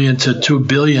 300 million to 2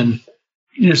 billion,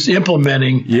 just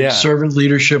implementing servant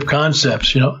leadership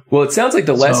concepts, Well, it sounds like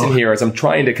the lesson here, as I'm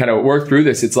trying to kind of work through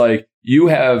this, it's like you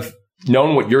have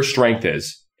known what your strength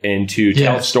is and to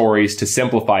tell stories, to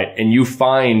simplify it, and you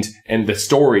find and the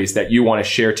stories that you want to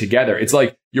share together. It's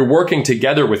like you're working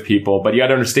together with people, but you got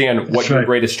to understand what your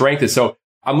greatest strength is. So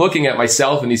I'm looking at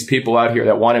myself and these people out here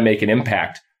that want to make an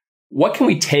impact. What can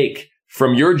we take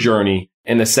from your journey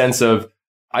in the sense of,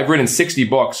 I've written 60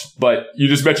 books, but you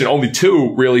just mentioned only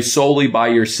 2 really solely by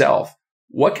yourself.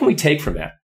 What can we take from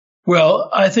that? Well,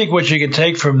 I think what you can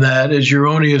take from that is you're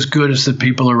only as good as the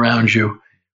people around you.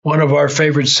 One of our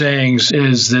favorite sayings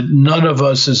is that none of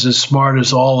us is as smart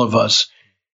as all of us.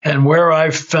 And where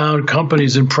I've found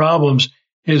companies and problems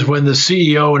is when the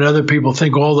CEO and other people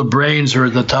think all the brains are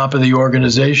at the top of the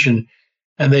organization,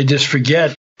 and they just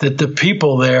forget that the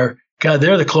people there, God,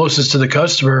 they're the closest to the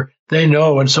customer. They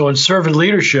know. And so in servant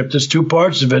leadership, there's 2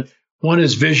 parts of it. One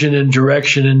is vision and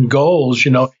direction and goals.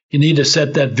 You need to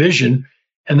set that vision.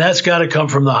 And that's got to come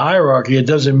from the hierarchy. It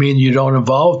doesn't mean you don't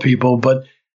involve people, but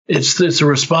it's a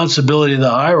responsibility of the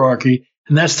hierarchy.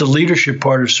 And that's the leadership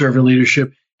part of servant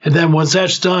leadership. And then once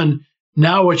that's done,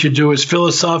 now what you do is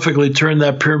philosophically turn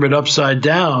that pyramid upside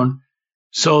down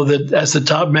so that as the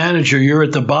top manager, you're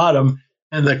at the bottom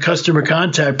and the customer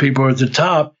contact people are at the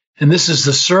top. And this is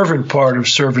the servant part of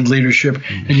servant leadership.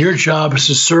 And your job is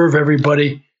to serve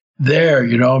everybody there.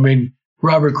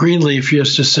 Robert Greenleaf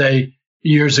used to say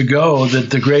years ago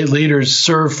that the great leaders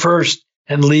serve first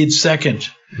and lead second.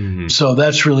 So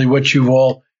that's really what you've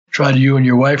all tried, you and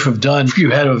your wife have done. You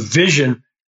had a vision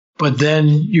but then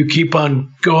you keep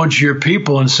on going to your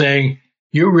people and saying,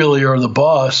 you really are the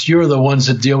boss. You're the ones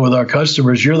that deal with our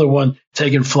customers. You're the one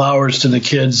taking flowers to the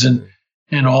kids and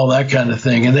all that kind of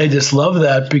thing. And they just love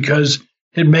that because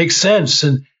it makes sense.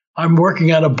 And I'm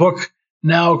working on a book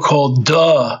now called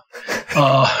Duh,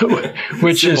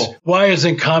 which is why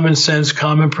isn't common sense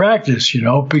common practice,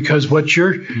 because what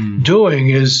you're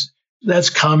doing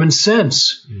that's common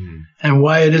sense. And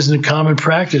why it isn't common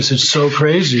practice. It's so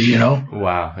crazy,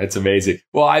 Wow, it's amazing.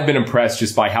 Well, I've been impressed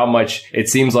just by how much it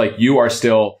seems like you are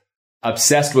still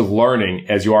obsessed with learning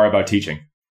as you are about teaching.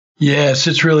 Yes,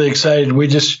 it's really exciting. We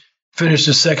just finished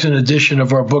the second edition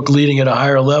of our book, Leading at a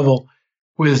Higher Level,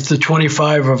 with the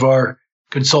 25 of our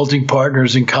consulting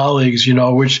partners and colleagues,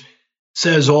 which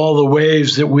says all the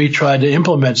ways that we try to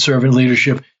implement servant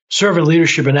leadership. Servant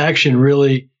leadership in action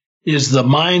really is the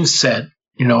mindset.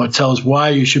 It tells why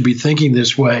you should be thinking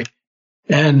this way.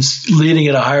 And leading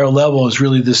at a higher level is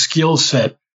really the skill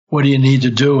set. What do you need to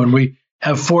do? And we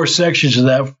have 4 sections of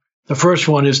that. The first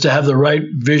one is to have the right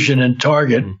vision and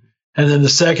target. And then the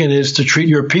second is to treat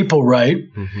your people right,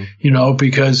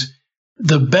 because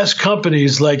the best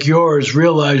companies like yours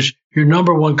realize your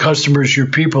number one customer is your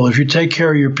people. If you take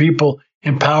care of your people,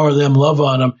 empower them, love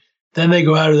on them, then they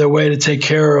go out of their way to take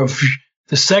care of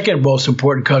the second most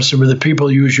important customer, the people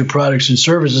who use your products and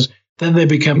services. Then they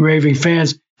become raving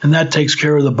fans, and that takes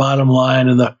care of the bottom line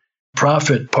and the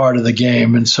profit part of the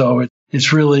game. And so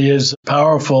it really is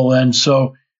powerful. And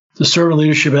so the servant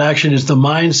leadership in action is the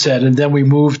mindset, and then we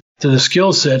move to the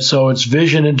skill set. So it's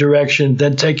vision and direction,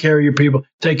 then take care of your people,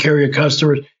 take care of your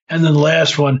customers. And then the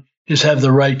last one is have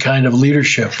the right kind of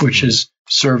leadership, which is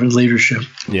servant leadership.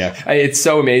 Yeah. It's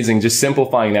so amazing. Just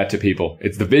simplifying that to people.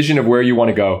 It's the vision of where you want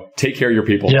to go. Take care of your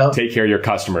people, take care of your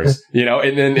customers,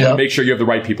 and then make sure you have the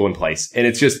right people in place. And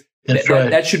it's just,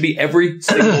 that should be every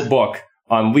single book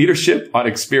on leadership, on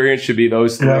experience should be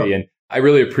those 3. And I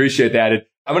really appreciate that. And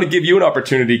I'm going to give you an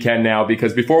opportunity, Ken, now,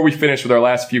 because before we finish with our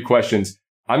last few questions,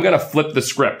 I'm going to flip the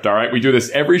script. All right. We do this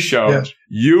every show. Yes.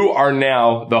 You are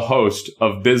now the host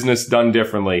of Business Done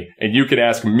Differently, and you can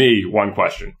ask me one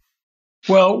question.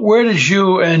 Well, where did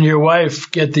you and your wife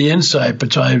get the insight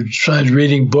besides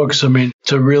reading books? I mean,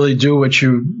 to really do what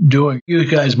you're doing? You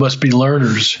guys must be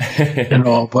learners and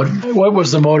all. But what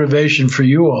was the motivation for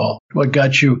you all? What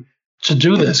got you to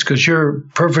do this? Because you're a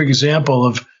perfect example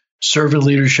of servant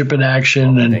leadership in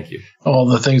action and all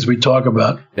the things we talk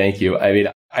about. Thank you. I mean,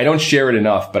 I don't share it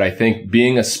enough, but I think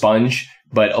being a sponge,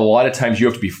 but a lot of times you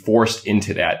have to be forced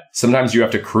into that. Sometimes you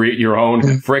have to create your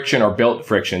own friction or built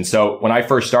friction. So when I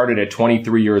first started at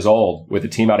 23 years old with a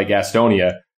team out of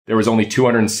Gastonia, there was only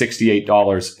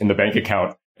 $268 in the bank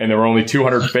account, and there were only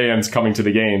 200 fans coming to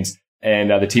the games, and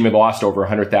the team had lost over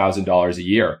 $100,000 a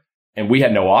year, and we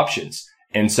had no options.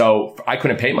 And so I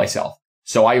couldn't pay myself.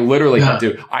 So I literally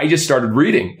I just started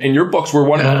reading, and your books were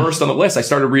one of the first on the list. I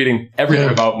started reading everything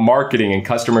about marketing and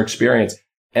customer experience.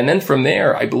 And then from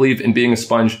there, I believe in being a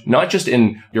sponge, not just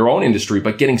in your own industry,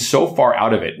 but getting so far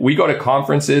out of it. We go to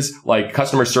conferences like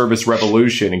Customer Service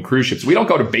Revolution and cruise ships. We don't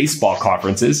go to baseball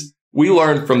conferences. We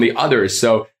learn from the others.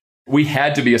 So we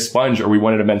had to be a sponge or we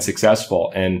wouldn't have been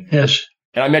successful. And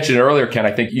I mentioned it earlier, Ken,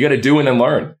 I think you got to do and then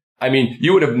learn. I mean,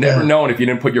 you would have never known if you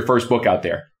didn't put your first book out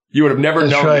there. You would have never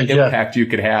known the impact you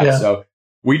could have. So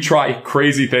we try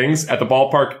crazy things at the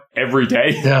ballpark every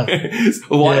day.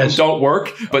 A lot of them don't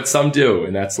work, but some do.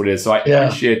 And that's what it is. So I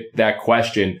appreciate that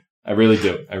question. I really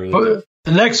do. Do.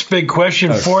 The next big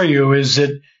question for you is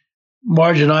that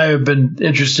Marge and I have been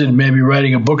interested in maybe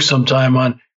writing a book sometime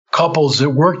on couples that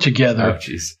work together.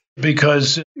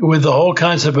 Because with the whole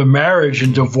concept of marriage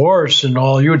and divorce and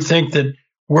all, you would think that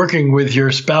working with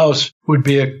your spouse would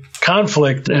be a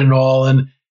conflict and all. And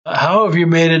how have you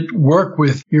made it work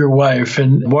with your wife?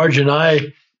 And Marge and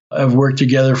I have worked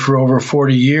together for over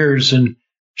 40 years, and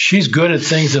she's good at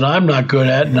things that I'm not good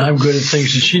at, and I'm good at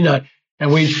things that she's not.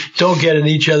 And we don't get in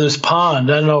each other's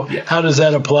pond. I don't know. How does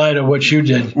that apply to what you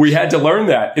did? We had to learn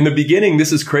that. In the beginning,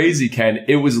 this is crazy, Ken.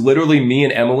 It was literally me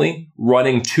and Emily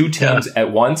running 2 teams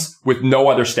at once with no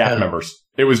other staff members.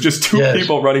 It was just 2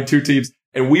 people running 2 teams,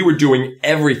 and we were doing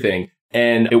everything.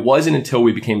 And it wasn't until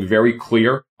we became very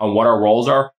clear on what our roles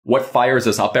are, what fires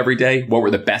us up every day, what we're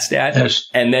the best at,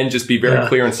 and then just be very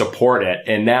clear and support it.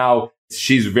 And now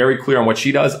she's very clear on what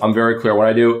she does. I'm very clear on what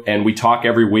I do. And we talk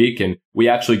every week. And we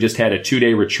actually just had a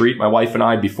 2-day retreat, my wife and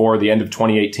I, before the end of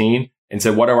 2018, and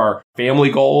said, what are our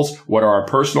family goals? What are our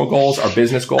personal goals, our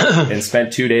business goals? And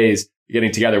spent 2 days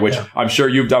getting together, which I'm sure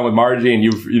you've done with Margie, and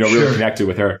you've really connected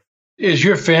with her. Is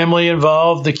your family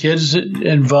involved, the kids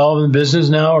involved in business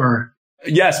now, or?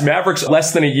 Yes, Maverick's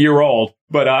less than a year old,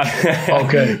 But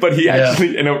okay. But he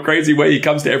actually, in a crazy way, he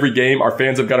comes to every game. Our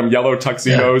fans have got him yellow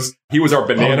tuxedos. Yeah. He was our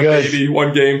banana baby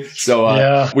one game.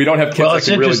 So we don't have kids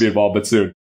that can really be involved, but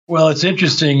soon. Well, it's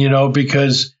interesting,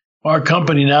 because our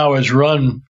company now is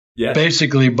run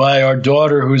basically by our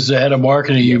daughter, who's the head of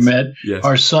marketing you met,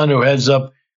 our son, who heads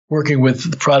up working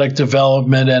with product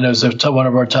development and is one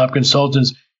of our top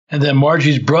consultants, and then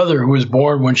Margie's brother, who was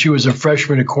born when she was a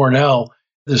freshman at Cornell.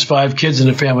 There's 5 kids in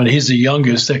the family, and he's the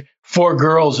youngest. They're 4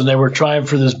 girls, and they were trying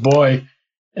for this boy.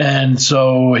 And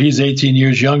so he's 18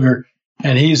 years younger,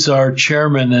 and he's our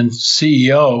chairman and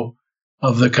CEO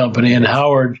of the company. And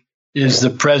Howard is the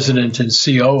president and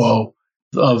COO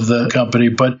of the company.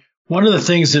 But one of the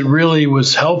things that really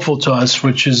was helpful to us,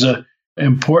 which is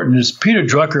important, is Peter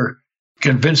Drucker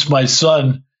convinced my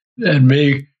son and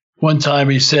me one time.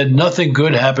 He said, nothing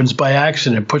good happens by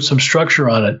accident. Put some structure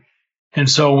on it. And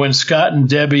so when Scott and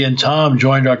Debbie and Tom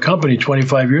joined our company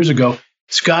 25 years ago,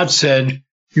 Scott said,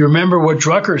 you remember what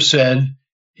Drucker said?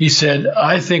 He said,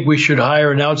 I think we should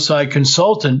hire an outside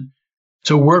consultant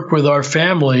to work with our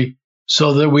family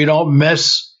so that we don't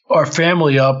mess our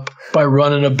family up by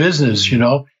running a business,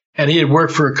 And he had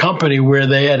worked for a company where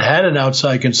they had an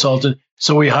outside consultant.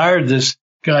 So we hired this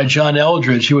guy, John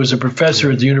Eldridge. He was a professor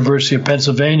at the University of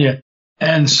Pennsylvania.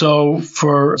 And so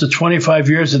for the 25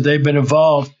 years that they've been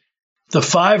involved, the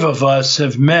 5 of us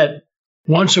have met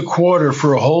once a quarter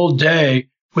for a whole day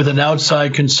with an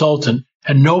outside consultant,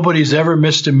 and nobody's ever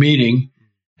missed a meeting.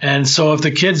 And so if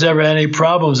the kids ever had any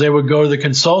problems, they would go to the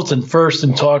consultant first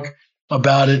and talk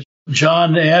about it.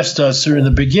 John asked us in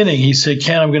the beginning, he said,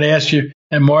 Ken, I'm going to ask you,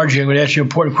 and Margie, I'm going to ask you an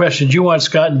important question. Do you want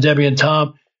Scott and Debbie and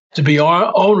Tom to be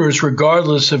our owners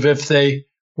regardless of if they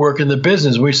work in the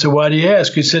business? We said, why do you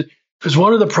ask? He said, because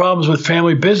one of the problems with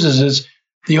family businesses,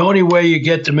 the only way you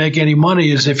get to make any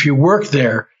money is if you work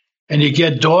there, and you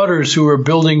get daughters who are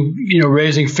building,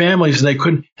 raising families,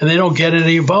 and they don't get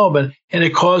any involvement, and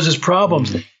it causes problems.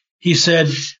 Mm-hmm. He said,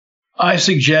 I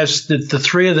suggest that the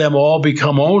 3 of them all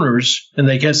become owners, and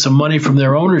they get some money from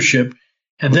their ownership.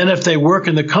 And then if they work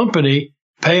in the company,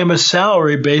 pay them a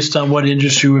salary based on what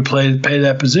industry would pay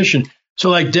that position. So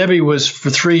like Debbie was for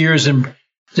 3 years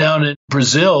down in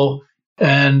Brazil,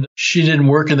 and she didn't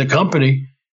work in the company,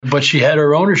 but she had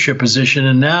her ownership position.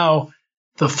 And now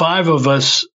the 5 of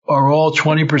us are all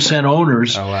 20%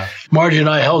 owners. Oh, wow. Margie and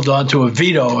I held on to a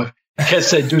veto in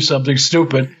case they do something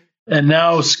stupid. And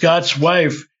now Scott's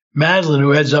wife, Madeline,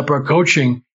 who heads up our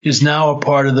coaching, is now a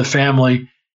part of the family.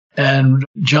 And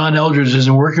John Eldridge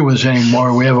isn't working with us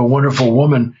anymore. We have a wonderful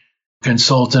woman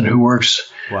consultant who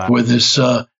works with this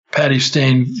Patty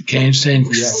Stanley.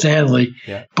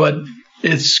 Yeah. But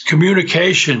it's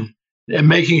communication and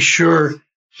making sure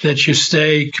that you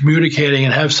stay communicating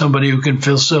and have somebody who can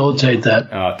facilitate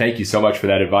that. Thank you so much for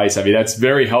that advice. I mean, that's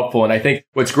very helpful. And I think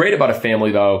what's great about a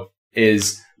family, though,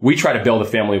 is we try to build a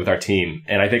family with our team.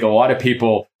 And I think a lot of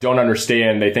people don't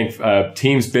understand. They think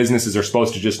teams, businesses are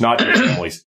supposed to just not be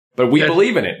families. But we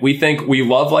believe in it. We think we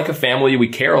love like a family. We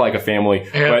care like a family.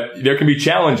 Yeah. But there can be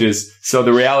challenges. So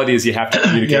the reality is you have to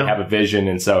communicate, have a vision.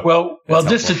 And so, well,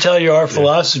 just to tell you our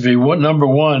philosophy, number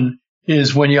one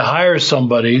is when you hire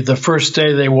somebody, the first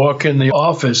day they walk in the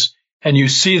office and you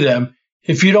see them,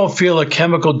 if you don't feel a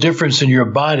chemical difference in your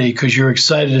body because you're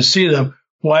excited to see them,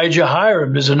 why did you hire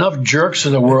them? There's enough jerks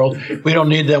in the world. We don't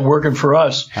need them working for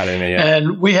us.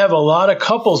 And we have a lot of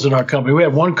couples in our company. We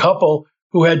have one couple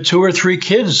who had 2 or 3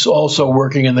 kids also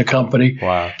working in the company.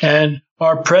 Wow. And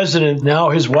our president,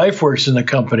 now his wife works in the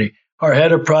company. Our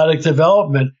head of product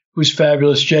development, who's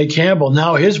fabulous, Jay Campbell,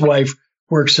 now his wife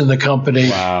works in the company.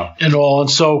 Wow. And all. And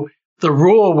so the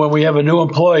rule when we have a new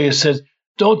employee is says,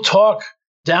 don't talk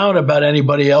down about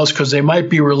anybody else because they might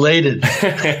be related.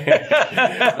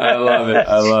 I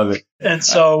love it. And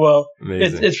so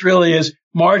it really is.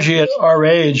 Margie, at our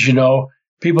age,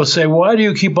 people say, why do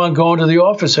you keep on going to the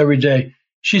office every day?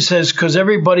 She says, because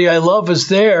everybody I love is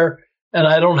there and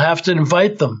I don't have to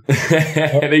invite them.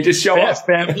 They just show up.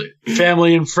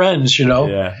 Family and friends,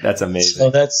 Yeah, that's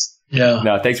amazing. So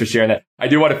No, thanks for sharing that. I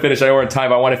do want to finish. I know we're in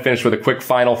time, but I want to finish with a quick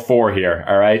final 4 here.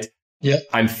 All right. Yeah.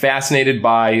 I'm fascinated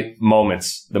by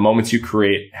moments, the moments you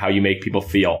create, how you make people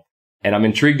feel. And I'm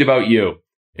intrigued about you.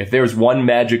 If there's one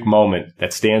magic moment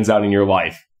that stands out in your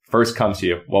life, first comes to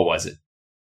you, what was it?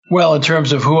 Well, in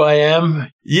terms of who I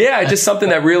am? Yeah, just something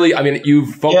that really,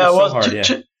 you've focused so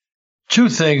hard. Two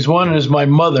things. One is my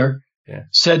mother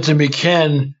said to me,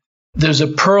 Ken, there's a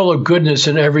pearl of goodness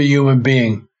in every human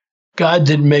being. God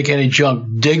didn't make any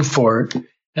junk. Dig for it.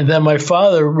 And then my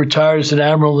father retired as an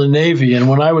admiral in the Navy. And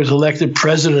when I was elected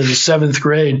president of the 7th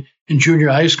grade in junior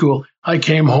high school, I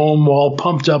came home all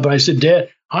pumped up. And I said, Dad,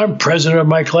 I'm president of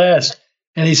my class.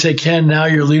 And he said, Ken, now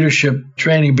your leadership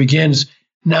training begins.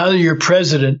 Now that you're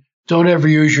president, don't ever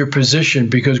use your position,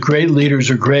 because great leaders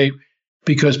are great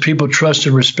because people trust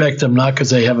and respect them, not because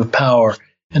they have a power.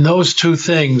 And those two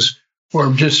things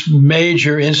were just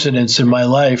major incidents in my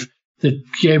life that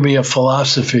gave me a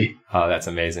philosophy. Oh, that's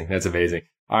amazing. That's amazing.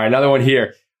 All right, another one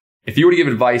here. If you were to give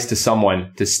advice to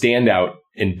someone to stand out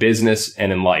in business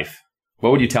and in life,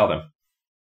 what would you tell them?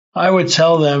 I would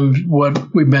tell them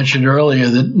what we mentioned earlier,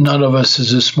 that none of us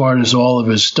is as smart as all of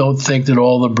us. Don't think that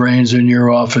all the brains are in your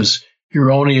office.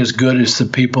 You're only as good as the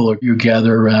people you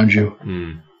gather around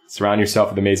you. Surround yourself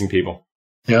with amazing people.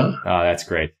 Yeah. Oh, that's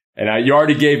great. And you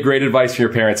already gave great advice for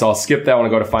your parents. I'll skip that one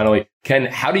and go to finally. Ken,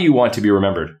 how do you want to be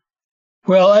remembered?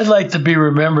 Well, I'd like to be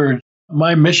remembered.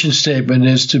 My mission statement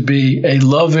is to be a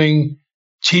loving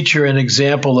teacher and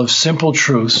example of simple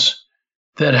truths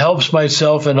that helps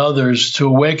myself and others to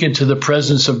awaken to the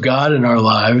presence of God in our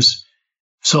lives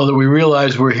so that we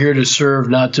realize we're here to serve,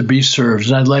 not to be served.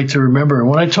 And I'd like to remember,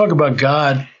 when I talk about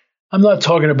God, I'm not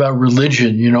talking about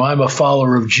religion. You know, I'm a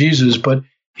follower of Jesus, but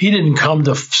he didn't come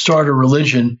to start a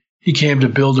religion. He came to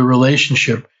build a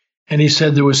relationship. And he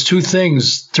said there was two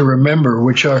things to remember,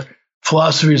 which are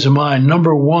philosophies of mine.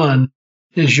 Number one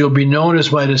is you'll be known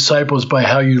as my disciples by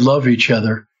how you love each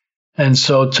other. And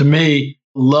so to me,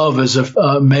 love is an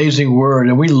amazing word,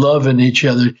 and we love in each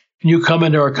other. And you come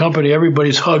into our company,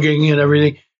 everybody's hugging and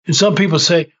everything. And some people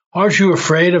say, aren't you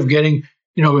afraid of getting,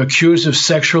 accused of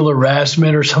sexual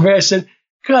harassment or something? I said,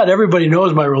 God, everybody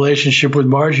knows my relationship with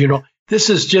Marge.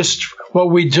 This is just what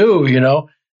we do,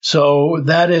 So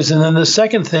that is. And then the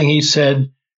second thing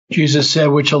Jesus said,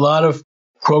 which a lot of,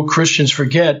 quote, Christians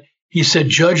forget, he said,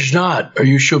 judge not, or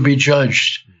you shall be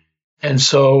judged. And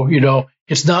so,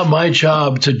 it's not my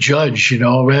job to judge.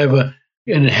 I have an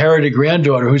inherited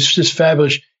granddaughter who's just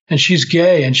fabulous, and she's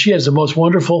gay, and she has the most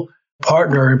wonderful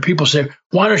partner. And people say,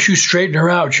 why don't you straighten her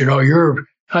out?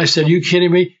 I said, you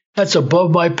kidding me? That's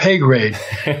above my pay grade.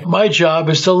 My job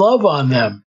is to love on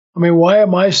them. I mean, why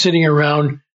am I sitting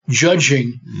around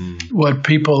judging what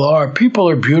people are? People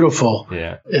are beautiful.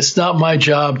 Yeah. It's not my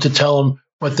job to tell them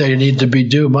what they need to be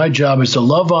doing. My job is to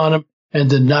love on them and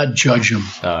to not judge them.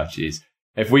 Oh, geez.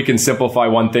 If we can simplify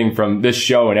one thing from this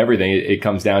show and everything, it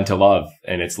comes down to love.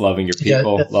 And it's loving your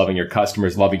people, loving your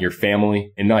customers, loving your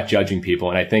family, and not judging people.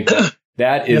 And I think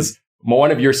that is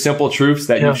one of your simple truths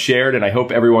that you've shared. And I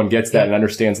hope everyone gets that and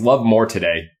understands. Love more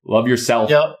today. Love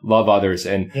yourself. Love others.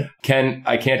 And Ken,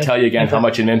 I can't tell you again how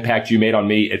much an impact you made on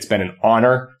me. It's been an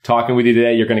honor talking with you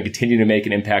today. You're going to continue to make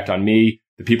an impact on me,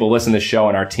 the people who listen to the show,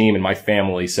 and our team and my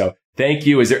family. So thank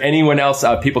you. Is there anyone else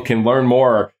people can learn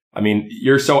more? I mean,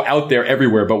 you're so out there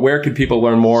everywhere, but where can people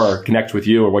learn more or connect with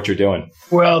you or what you're doing?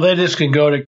 Well, they just can go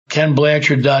to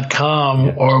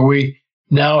kenblanchard.com, or we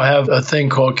now have a thing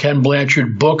called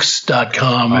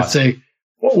kenblanchardbooks.com if they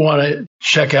want to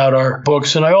check out our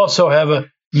books. And I also have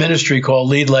a ministry called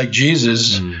Lead Like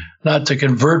Jesus, not to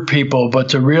convert people, but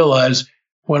to realize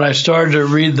when I started to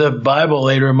read the Bible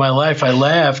later in my life, I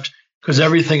laughed because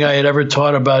everything I had ever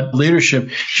taught about leadership,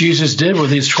 Jesus did with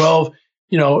these 12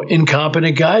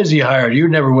 incompetent guys he hired. You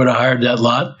never would have hired that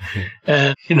lot.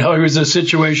 And, he was a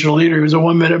situational leader. He was a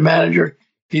 1-minute manager.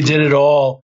 He did it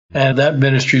all. And that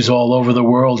ministry is all over the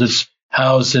world. It's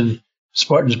housed in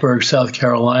Spartanburg, South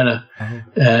Carolina.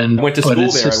 And I went to school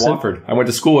there at Wofford. I went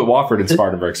to school at Wofford in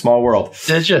Spartanburg. Small world.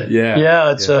 Did you? Yeah.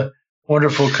 Yeah, it's a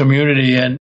wonderful community.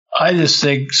 And I just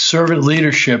think servant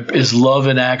leadership is love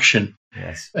in action.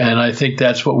 Yes. And I think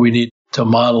that's what we need to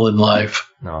model in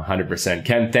life. No, 100%.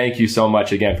 Ken, thank you so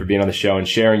much again for being on the show and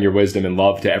sharing your wisdom and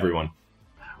love to everyone.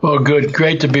 Well, good.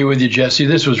 Great to be with you, Jesse.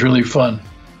 This was really fun.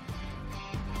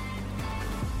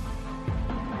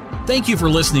 Thank you for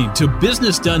listening to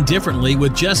Business Done Differently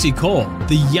with Jesse Cole,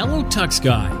 the Yellow Tux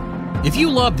Guy. If you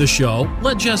love the show,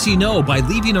 let Jesse know by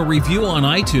leaving a review on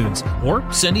iTunes or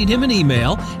sending him an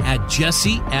email at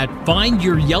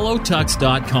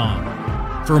jesse@findyouryellowtux.com.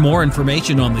 For more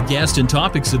information on the guest and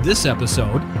topics of this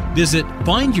episode, visit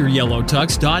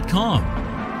findyouryellowtux.com.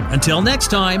 Until next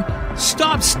time,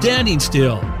 stop standing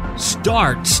still.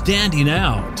 Start standing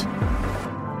out.